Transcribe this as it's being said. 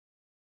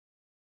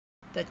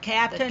The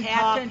Captain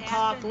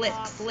Talk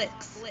Flicks.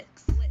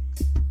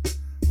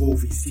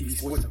 Movies, TV,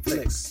 sports, and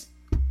flicks.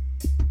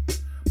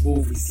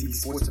 Movies, TV,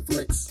 sports, and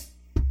flicks.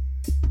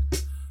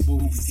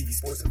 Movies, TV,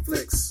 sports, and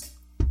flicks.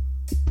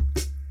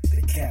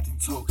 The Captain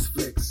Talks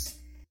Flicks.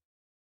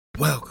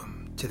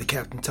 Welcome to the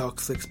Captain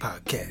Talks Flicks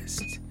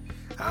podcast.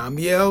 I'm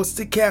your host,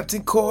 the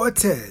Captain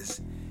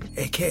Cortez,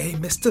 aka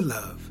Mr.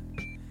 Love,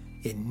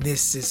 and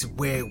this is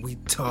where we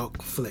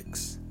talk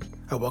flicks.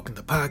 I welcome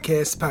the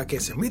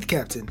podcast, and me, the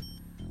Captain,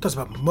 talks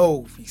about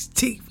movies,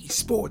 TV,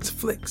 sports,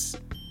 flicks,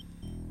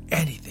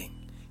 anything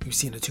you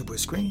see on the tuber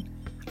screen.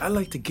 I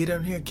like to get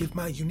on here and give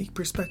my unique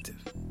perspective,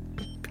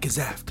 because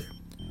after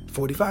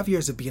 45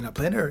 years of being on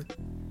planet Earth,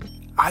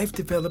 I've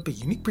developed a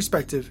unique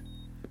perspective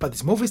about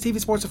these movies, TV,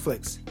 sports, and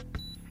flicks.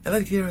 And I'd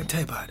like to get on and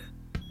tell you about it,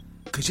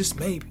 because just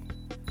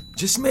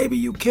maybe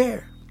you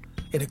care.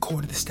 And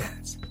according to the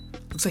stats,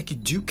 looks like you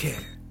do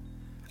care.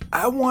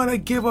 I want to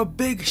give a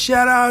big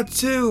shout out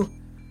to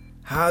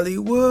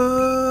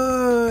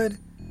Hollywood.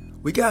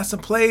 We got some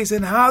plays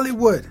in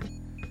Hollywood.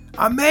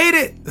 I made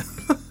it.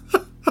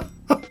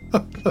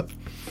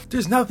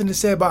 There's nothing to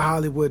say about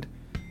Hollywood,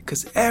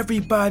 because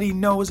everybody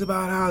knows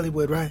about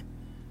Hollywood, right?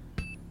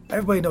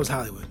 Everybody knows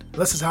Hollywood,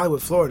 unless it's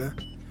Hollywood, Florida.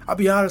 I'll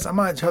be honest, I'm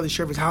not entirely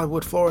sure if it's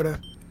Hollywood,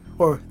 Florida,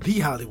 or the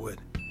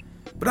Hollywood.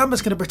 But I'm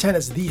just going to pretend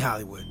it's the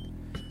Hollywood.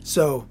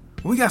 So,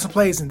 we got some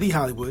plays in the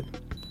Hollywood.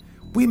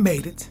 We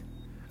made it.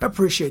 I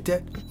appreciate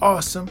that.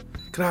 Awesome.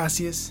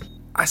 Gracias.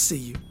 I see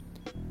you.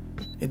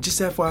 And just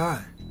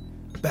FYI,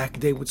 back in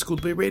the day went to school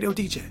to be a radio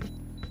DJ,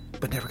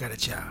 but never got a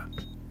job.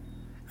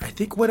 I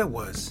think what it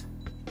was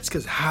is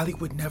because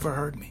Hollywood never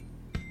heard me.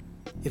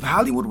 If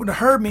Hollywood would have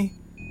heard me,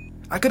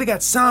 I could have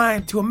got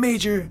signed to a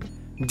major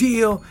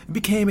deal and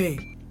became a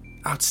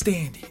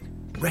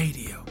outstanding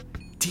radio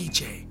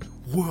DJ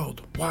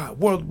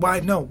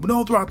worldwide, no,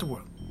 throughout the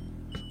world.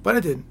 But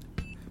I didn't.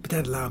 But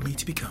that allowed me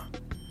to become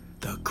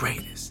the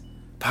greatest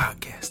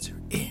podcaster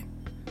in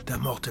the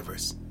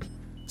multiverse.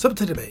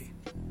 Something to debate.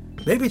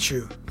 Maybe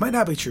true, might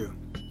not be true.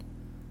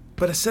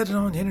 But I said it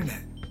on the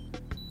internet.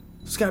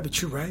 It's gotta be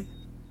true, right?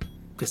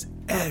 Because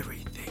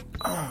everything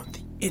on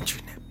the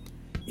internet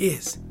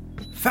is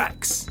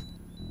facts.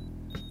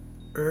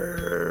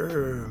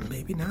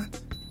 Maybe not.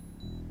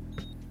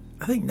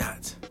 I think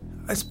not.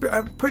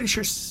 I'm pretty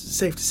sure it's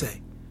safe to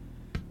say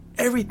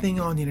everything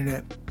on the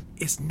internet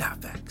is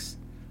not facts.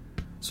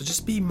 So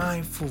just be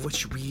mindful of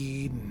what you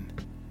read and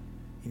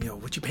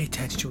what you pay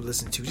attention to and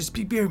listen to. Just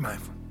be very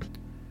mindful.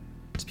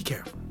 Just be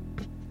careful.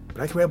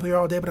 But I can ramble here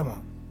all day, but I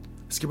won't.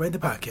 Let's get right into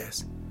the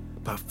podcast.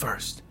 But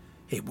first,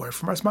 a word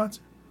from our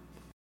sponsor.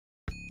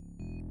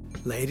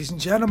 Ladies and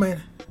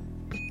gentlemen,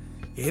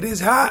 it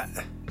is hot.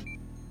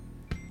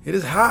 It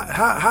is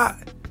hot.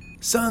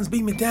 Sun's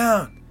beaming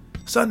down.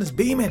 Sun is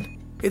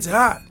beaming. It's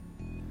hot.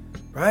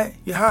 Right?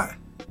 You're hot.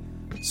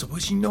 So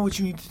what you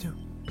need to do?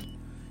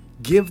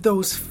 Give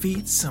those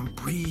feet some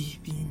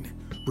breathing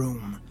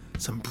room.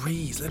 Some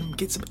breeze. Let them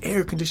get some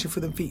air conditioning for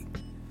them feet.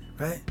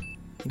 Right?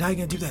 You know how you're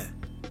going to do that?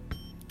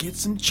 Get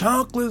some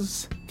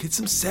chanclas. Get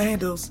some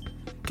sandals.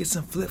 Get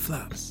some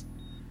flip-flops.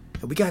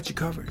 And we got you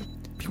covered.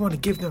 If you want to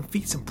give them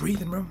feet some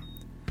breathing room,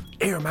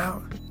 air them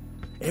out,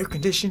 air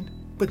conditioned,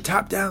 put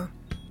top down,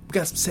 we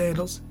got some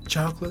sandals,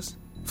 chanclas,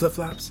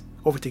 flip-flops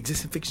over at the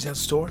existing Fixtures House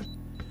store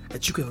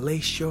that you can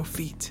lace your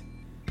feet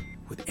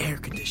with air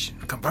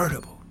conditioning,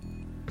 convertible.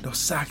 No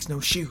socks, no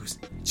shoes,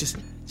 just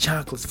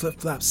chanclas,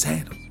 flip-flops,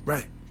 sandals,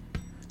 right?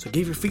 So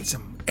give your feet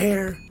some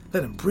air,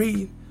 let them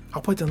breathe.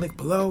 I'll put the link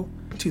below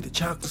to the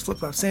chanclas,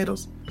 flip-flops,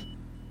 sandals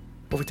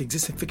over at the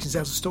existing Fixtures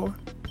House store.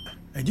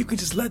 And you can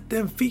just let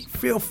them feet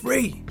feel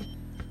free.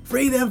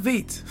 Free them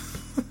feet.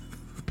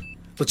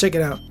 So check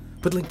it out.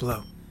 Put the link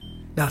below.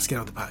 Now let's get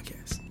on the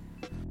podcast.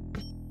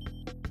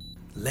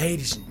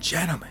 Ladies and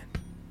gentlemen,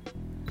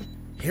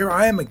 here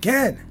I am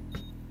again,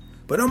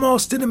 but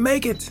almost didn't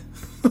make it.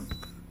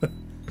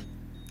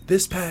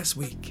 This past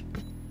week,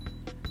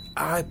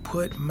 I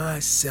put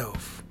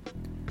myself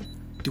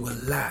through a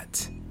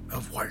lot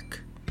of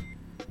work.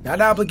 Not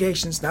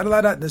obligations,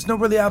 there's no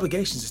really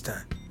obligations this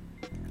time.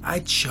 I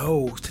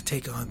chose to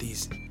take on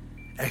these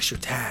extra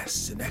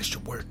tasks and extra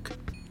work.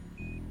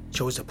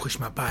 Chose to push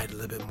my body a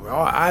little bit more.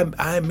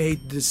 I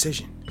made the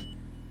decision.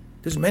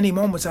 There's many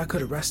moments I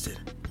could have rested.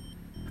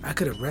 I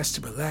could have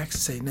rested,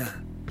 relaxed, and say, nah.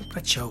 I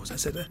chose. I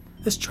said,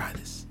 let's try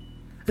this.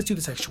 Let's do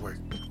this extra work.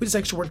 With this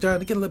extra work done,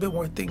 to get a little bit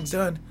more things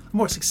done,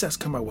 more success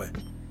come our way.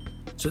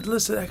 So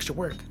let's do extra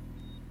work.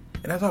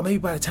 And I thought maybe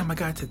by the time I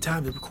got to the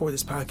time to record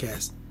this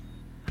podcast,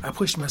 I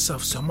pushed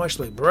myself so much,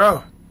 like,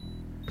 bro,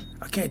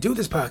 I can't do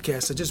this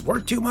podcast. I just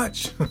work too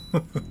much.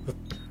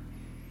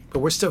 But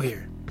we're still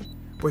here.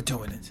 We're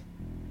doing it.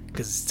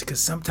 Because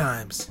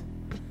sometimes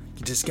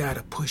you just got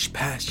to push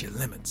past your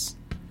limits.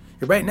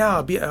 And right now,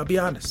 I'll be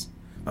honest.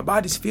 My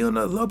body's feeling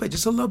a little bit,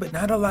 just a little bit.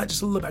 Not a lot,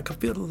 just a little bit. I can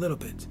feel it a little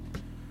bit.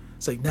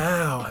 It's like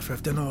now, after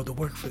I've done all the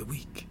work for the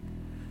week,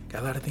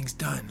 got a lot of things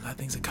done, a lot of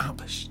things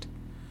accomplished.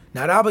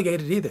 Not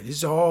obligated either. This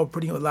is all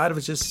a lot of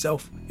it's just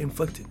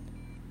self-inflicted.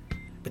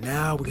 But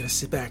now we're going to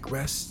sit back,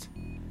 rest.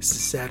 This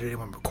is Saturday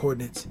when I'm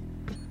recording it.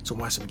 So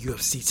watch some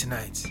UFC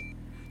tonight.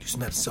 Do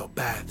some salt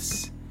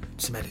baths. Do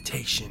some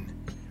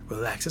meditation.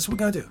 Relax. That's what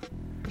we're gonna do,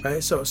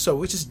 right? So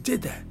we just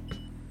did that,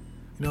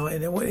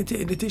 And then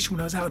in addition, when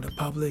I was out in the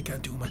public, I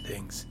do my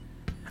things.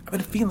 I've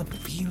been feeling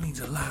feelings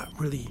a lot,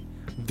 really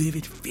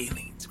vivid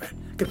feelings, right?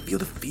 I can feel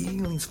the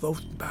feelings flow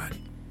through the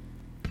body.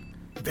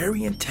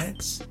 Very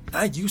intense.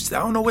 I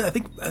don't know what I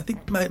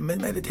think my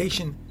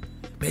meditation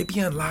may be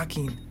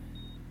unlocking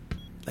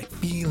like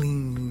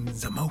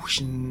feelings,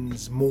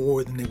 emotions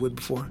more than they would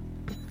before.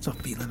 So I'm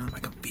feeling them, I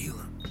can feel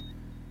them.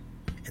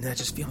 And then I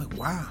just feel like,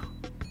 wow.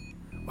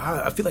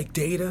 I feel like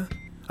Data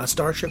on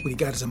Star Trek when he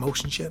got his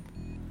emotion chip.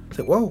 It's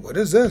like, whoa, what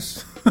is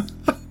this?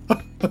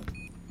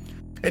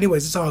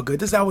 Anyways, it's all good.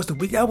 That was the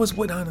week. That was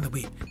what went on in the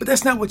week. But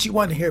that's not what you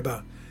want to hear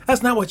about.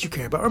 That's not what you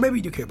care about. Or maybe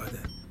you do care about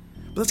that.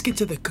 But let's get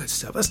to the good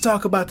stuff. Let's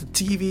talk about the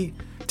TV,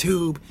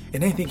 tube,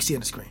 and anything you see on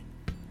the screen.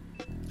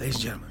 Ladies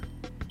and gentlemen,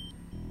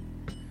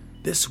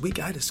 this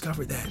week I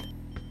discovered that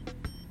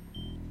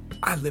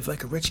I live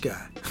like a rich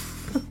guy.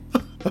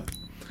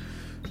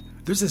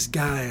 There's this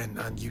guy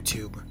on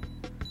YouTube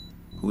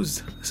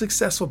who's a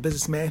successful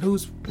businessman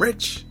who's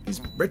rich.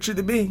 He's richer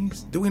than me.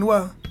 He's doing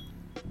well.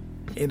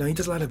 He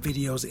does a lot of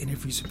videos,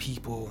 interviews with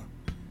people.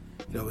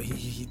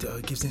 He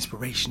gives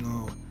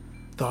inspirational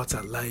thoughts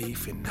on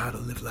life and how to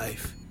live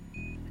life.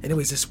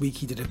 Anyways, this week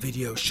he did a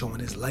video showing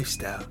his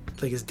lifestyle,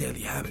 like his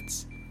daily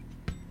habits.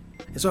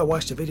 And so I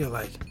watched the video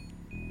like,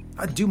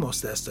 I do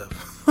most of that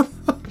stuff.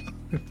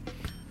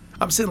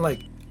 I'm sitting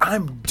like,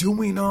 I'm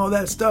doing all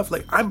that stuff.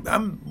 Like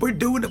we're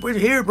doing it. We're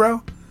here,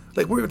 bro.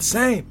 Like we're the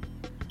same.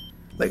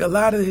 Like a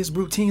lot of his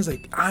routines,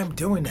 like I'm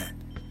doing that.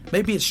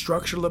 Maybe it's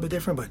structured a little bit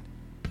different, but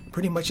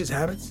pretty much his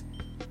habits.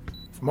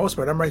 For most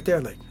part, I'm right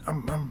there. Like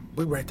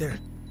we're right there.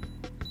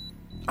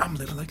 I'm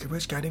living like a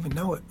rich guy. I didn't even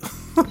know it.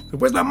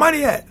 Where's my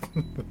money at?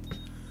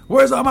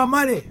 Where's all my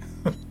money?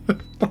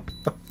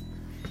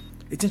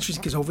 It's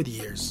interesting because over the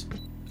years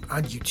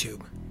on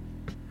YouTube,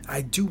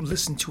 I do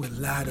listen to a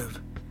lot of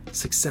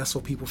successful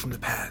people from the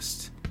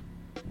past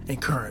and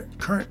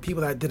current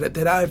people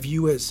that I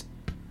view as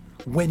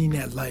winning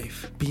at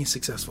life, being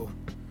successful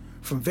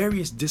from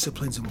various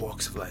disciplines and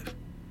walks of life.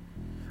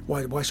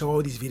 Watch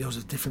all these videos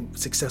of different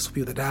successful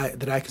people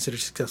that I consider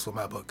successful in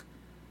my book.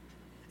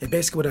 And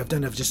basically what I've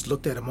done, I've just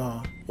looked at them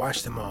all,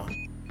 watched them all,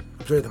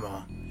 observed them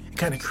all, and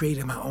kind of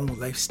created my own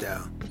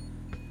lifestyle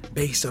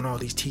based on all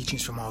these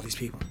teachings from all these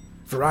people.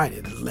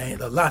 Variety,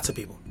 lots of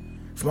people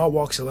from all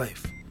walks of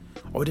life,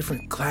 all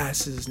different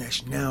classes,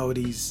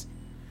 nationalities,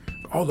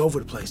 all over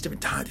the place,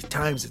 different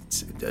times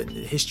in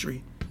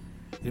history.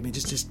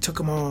 Just took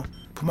them all,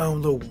 put my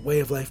own little way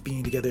of life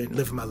being together and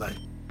living my life.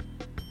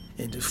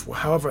 And just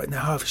how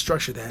I've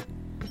structured that,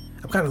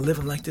 I'm kind of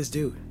living like this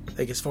dude,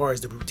 like as far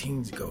as the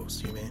routines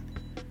goes,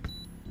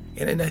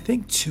 And I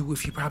think too,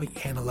 if you probably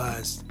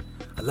analyzed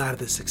a lot of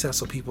the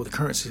successful people, the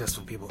current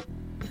successful people,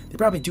 they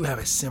probably do have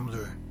a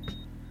similar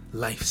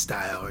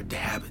lifestyle or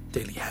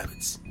daily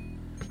habits,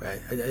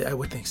 right? I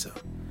would think so.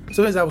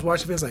 So as I was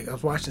watching this, I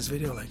was watching this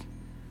video like,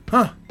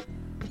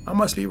 I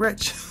must be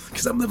rich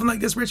because I'm living like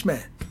this rich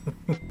man.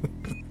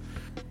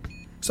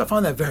 So I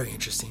found that very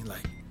interesting.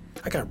 Like,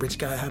 I got rich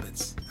guy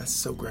habits. That's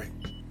so great.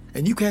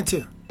 And you can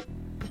too.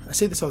 I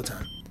say this all the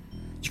time.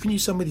 You can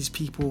use some of these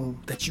people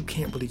that you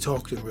can't really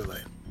talk to in real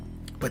life,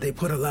 but they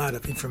put a lot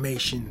of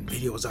information,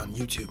 videos on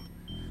YouTube.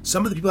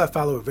 Some of the people I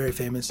follow are very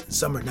famous, and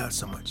some are not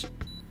so much.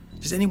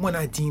 Just anyone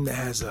I deem that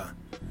has a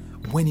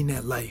winning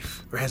at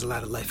life or has a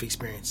lot of life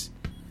experience,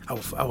 I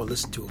will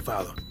listen to and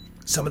follow.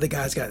 Some of the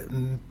guys got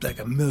like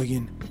 1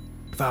 million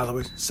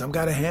followers. Some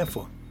got a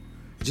handful.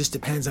 It just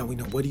depends on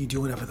what are you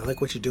doing. If I like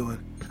what you're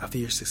doing, I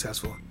feel you're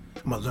successful,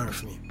 I'm gonna learn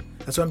from you.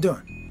 That's what I'm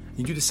doing.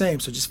 You do the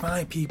same. So just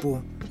find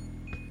people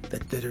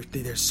that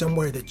are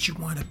somewhere that you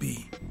want to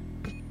be,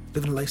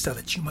 living a lifestyle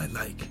that you might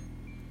like.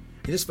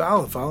 And just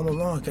follow them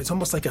along. It's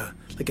almost like a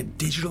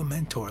digital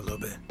mentor a little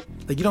bit.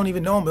 Like you don't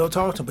even know them, but you'll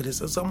talk to them, but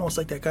it's almost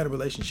like that kind of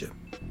relationship.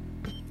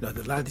 A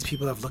lot of these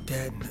people I've looked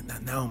at,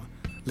 and now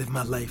I'm living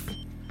my life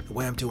the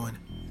way I'm doing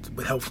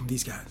with help from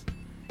these guys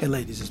and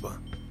ladies as well.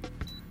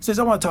 Since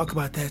I want to talk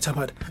about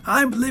that,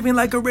 I'm living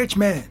like a rich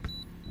man.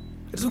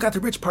 I just don't got the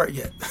rich part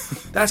yet.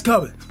 That's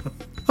coming.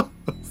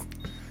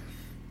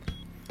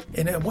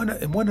 And one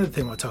other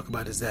thing I want to talk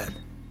about is that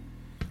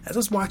as I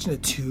was watching the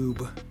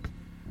tube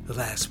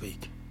last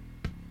week,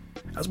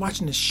 I was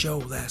watching this show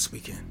last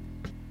weekend.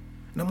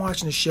 And I'm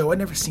watching the show. I'd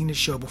never seen this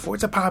show before.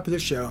 It's a popular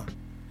show.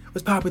 It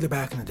was popular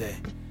back in the day.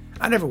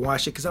 I never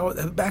watched it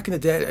because back in the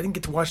day, I didn't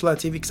get to watch a lot of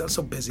TV because I was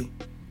so busy.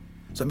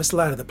 So I missed a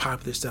lot of the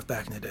popular stuff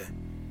back in the day.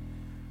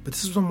 But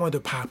this was one of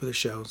the popular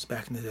shows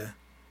back in the day.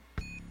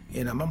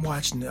 And I'm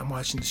watching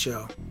the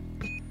show.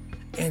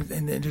 And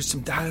there's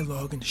some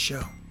dialogue in the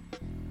show.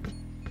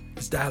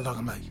 This dialogue,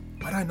 I'm like,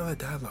 why do I know that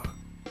dialogue?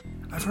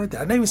 I've heard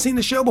that. I've never even seen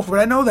the show before,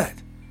 but I know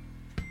that.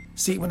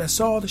 See, when I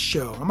saw the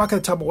show, I'm not going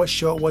to talk about what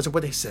show it was or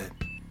what they said.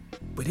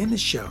 But in the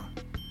show,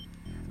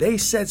 they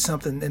said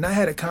something, and I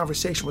had a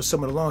conversation with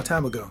someone a long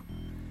time ago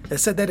that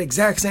said that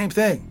exact same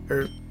thing,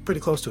 or pretty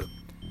close to it.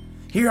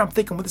 Here I'm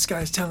thinking, well, this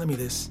guy's telling me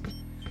this,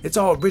 It's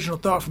all original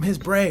thought from his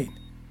brain.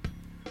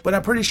 But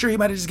I'm pretty sure he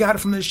might have just got it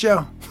from this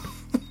show.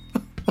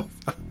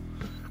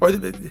 I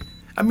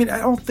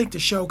don't think the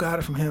show got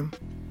it from him.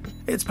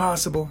 It's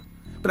possible.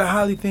 But I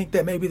highly think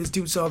that maybe this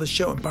dude saw the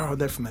show and borrowed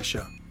that from the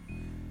show.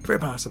 Very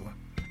possible.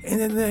 And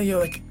then,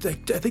 like I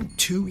think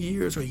 2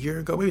 years or a year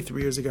ago, maybe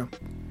 3 years ago,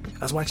 I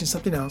was watching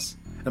something else.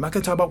 And I'm not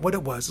going to talk about what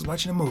it was. I was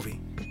watching a movie.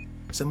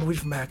 It's a movie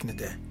from back in the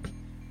day.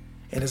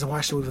 And as I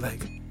watched the movie,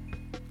 like,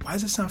 why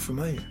does this sound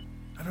familiar?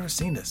 I've never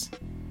seen this.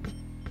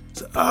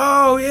 So,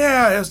 oh,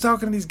 yeah, I was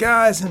talking to these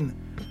guys, and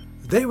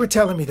they were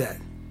telling me that.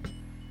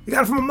 You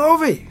got it from a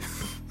movie.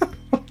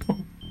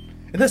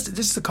 And that's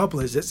just a couple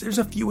of this. There's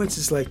a few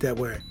instances like that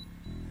where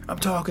I'm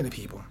talking to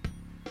people,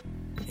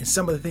 and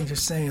some of the things they're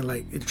saying,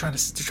 like, they're trying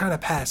to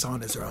pass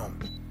on as their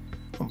own.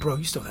 Well, bro,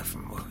 you stole that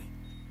from a movie.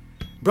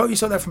 Bro, you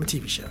stole that from a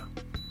TV show.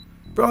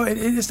 Bro,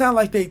 it's not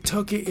like they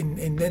took it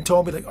and then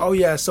told me, like, oh,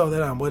 yeah, I saw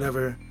that on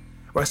whatever,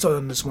 or I saw it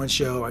on this one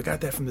show, I got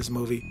that from this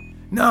movie.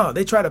 No,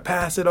 they try to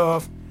pass it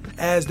off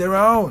as their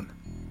own.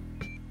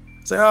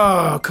 It's like,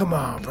 oh, come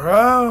on,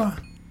 bro.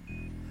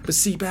 But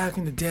see, back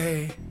in the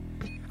day,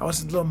 I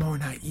was a little more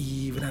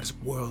naive and not as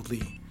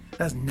worldly,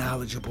 not as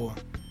knowledgeable.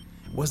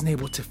 Wasn't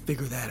able to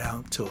figure that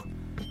out until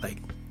like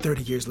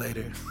 30 years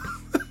later.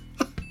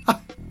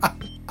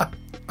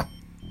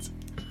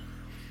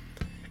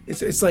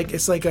 It's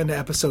like on the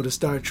episode of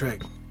Star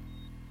Trek,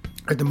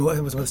 or it was one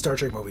of the Star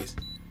Trek movies.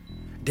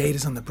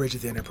 Data's on the bridge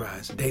of the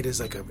Enterprise. Data's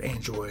like an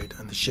android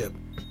on the ship,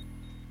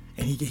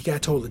 and he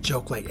got told a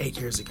joke like 8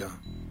 years ago,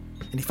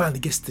 and he finally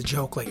gets the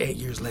joke like 8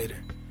 years later,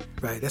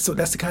 right? That's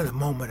the kind of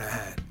moment I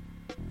had.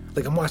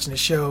 Like, I'm watching the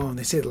show and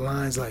they say the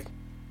lines like,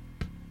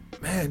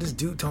 man, this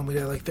dude told me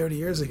that like 30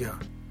 years ago,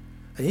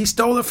 and he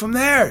stole it from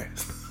there.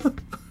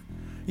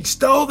 He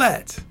stole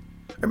that.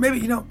 Or maybe,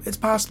 it's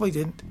possible he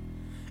didn't.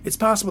 It's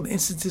possible the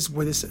instances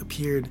where this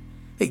appeared,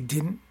 they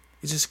didn't.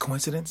 It's just a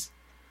coincidence.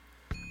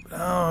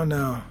 But I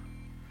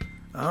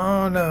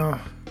don't know.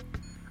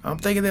 I'm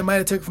thinking they might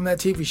have took it from that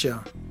TV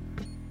show.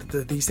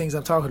 These things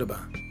I'm talking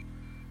about.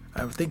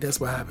 I think that's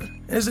what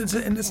happened.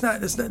 And it's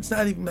not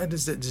even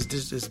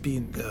just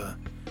being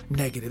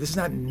negative. This is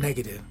not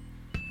negative.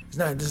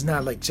 This is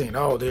not like saying,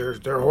 oh,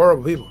 they're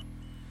horrible people.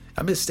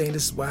 I'm just saying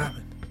this is what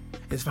happened.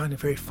 It's finding it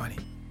very funny.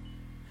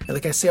 And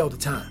like I say all the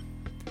time,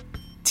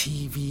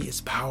 TV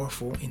is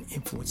powerful in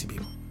influencing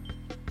people.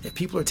 If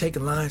people are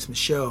taking lines from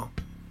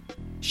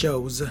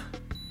shows,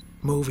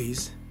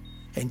 movies,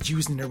 and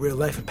using their real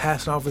life and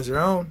passing off as their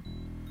own,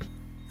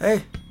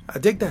 hey, I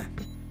dig that.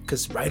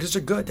 Because writers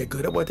are good. They're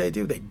good at what they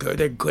do. They're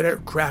good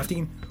at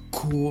crafting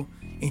cool,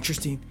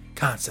 interesting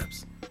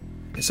concepts.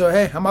 And so,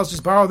 hey, I might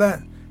just borrow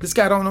that. This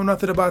guy don't know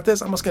nothing about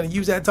this. I'm just going to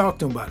use that and talk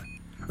to him about it.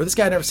 Or this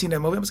guy never seen that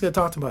movie. I'm just going to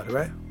talk to him about it,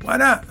 right? Why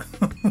not?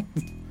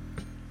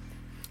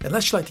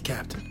 Unless you like the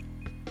captain,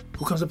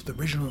 who comes up with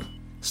original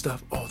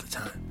stuff all the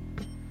time.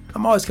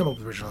 I'm always coming up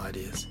with original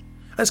ideas.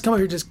 I just come up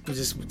here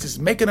just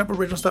making up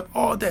original stuff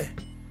all day.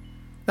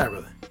 Not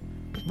really.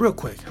 Real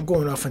quick, I'm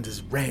going off on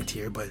this rant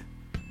here, but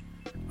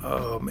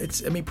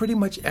pretty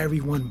much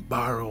everyone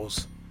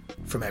borrows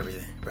from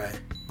everything, right?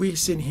 We're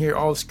sitting here,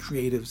 all as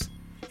creatives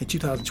in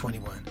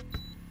 2021.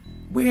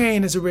 We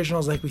ain't as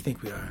originals like we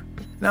think we are.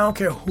 And I don't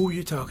care who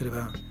you're talking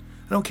about.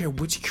 I don't care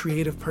which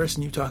creative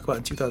person you talk about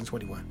in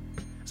 2021.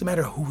 Doesn't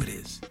matter who it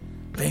is.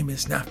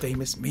 Famous, not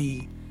famous,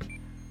 me,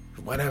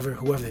 whatever,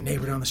 whoever, the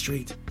neighbor down the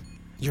street,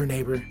 your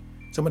neighbor,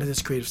 someone that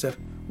does creative stuff.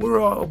 We're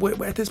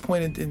all, at this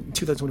point in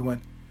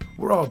 2021,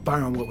 we're all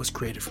borrowing what was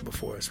created from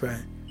before us,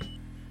 right?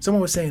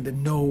 Someone was saying that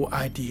no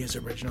idea is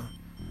original.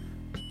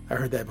 I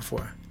heard that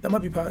before. That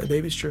might be probably,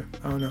 maybe it's true.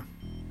 I don't know.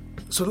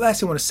 So the last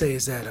thing I want to say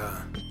is that,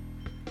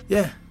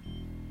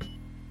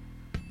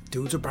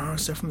 dudes are borrowing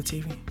stuff from the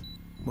TV,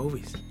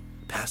 movies,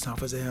 passing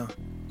off as they own.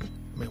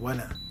 I mean, why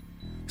not?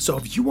 So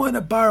if you want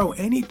to borrow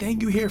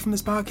anything you hear from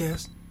this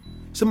podcast,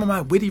 some of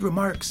my witty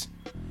remarks,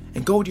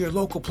 and go to your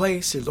local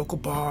place, your local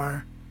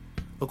bar,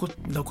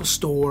 local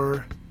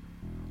store,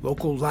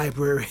 local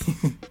library,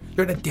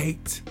 you're on a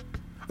date,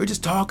 or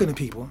just talking to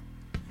people,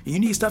 and you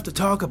need stuff to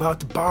talk about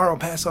to borrow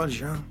and pass on as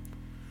your own.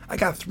 I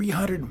got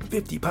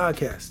 350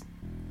 podcasts.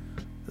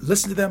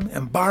 Listen to them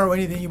and borrow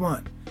anything you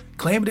want.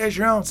 Claim it as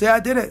your own. Say I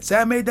did it. Say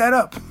I made that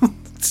up.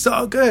 It's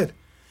all good.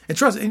 And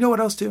trust me, you know what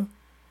else too?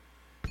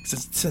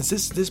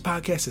 Since this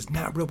podcast is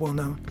not real well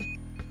known,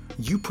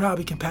 you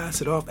probably can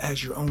pass it off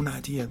as your own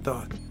idea and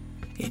thought.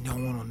 And no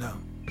one will know.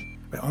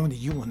 But only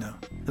you will know.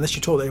 Unless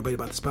you told everybody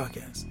about this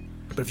podcast.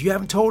 But if you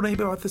haven't told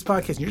anybody about this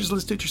podcast and you're just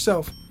listening to it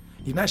yourself,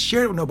 you've not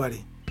shared it with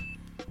nobody,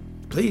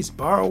 please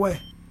borrow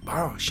away.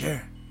 Borrow,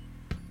 share.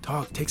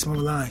 Talk, take some of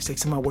my lines, take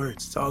some of my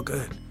words. It's all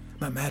good. I'm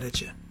not mad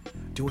at you.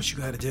 Do what you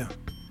gotta do.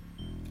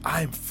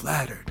 I am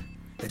flattered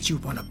that you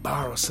want to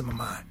borrow some of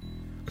my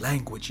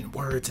language and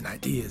words and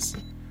ideas.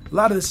 A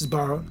lot of this is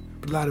borrowed,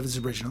 but a lot of it is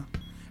original.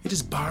 You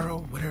just borrow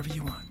whatever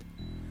you want.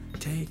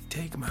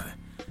 Take my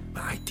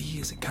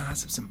ideas and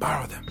concepts and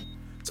borrow them.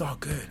 It's all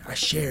good. I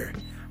share.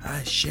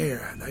 I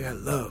got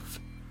love.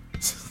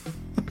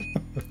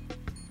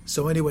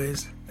 So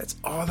anyways, that's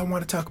all I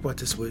want to talk about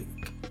this week.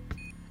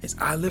 is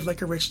I Live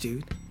Like a Rich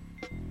Dude.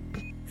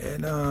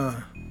 And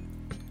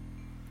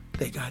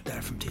they got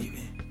that from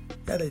TV.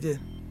 Yeah, they did.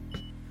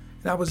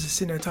 And I was just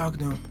sitting there talking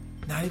to them,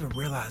 not even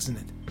realizing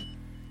it.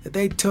 That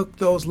they took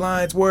those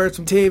lines, words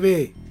from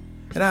TV.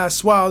 And I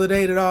swallowed it,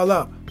 ate it all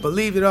up.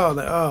 Believed it all.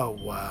 Like, oh,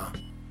 wow.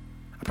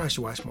 I probably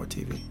should watch more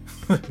TV.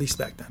 At least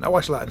back then. I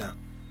watch a lot now.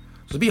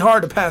 So it'd be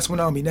hard to pass one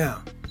on me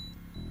now.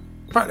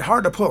 Probably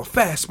hard to pull a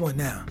fast one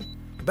now.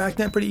 But back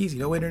then, pretty easy.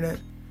 No internet,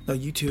 no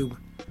YouTube,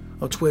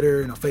 no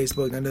Twitter, no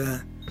Facebook, none of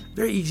that.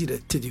 Very easy to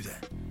do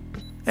that.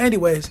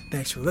 Anyways,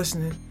 thanks for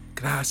listening.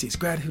 Gracias,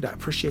 gratitude. I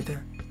appreciate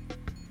that.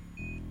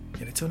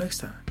 And until next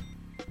time,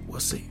 we'll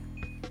see.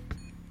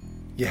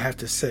 You have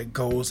to set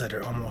goals that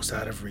are almost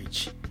out of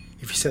reach.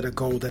 If you set a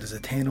goal that is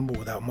attainable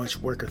without much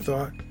work or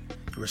thought,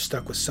 you are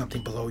stuck with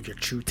something below your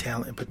true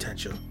talent and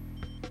potential.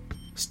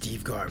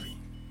 Steve Garvey.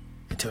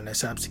 Until next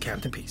time, it's the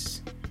Captain.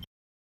 Peace.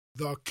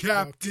 The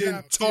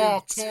Captain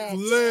Talks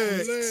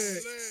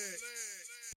Flicks.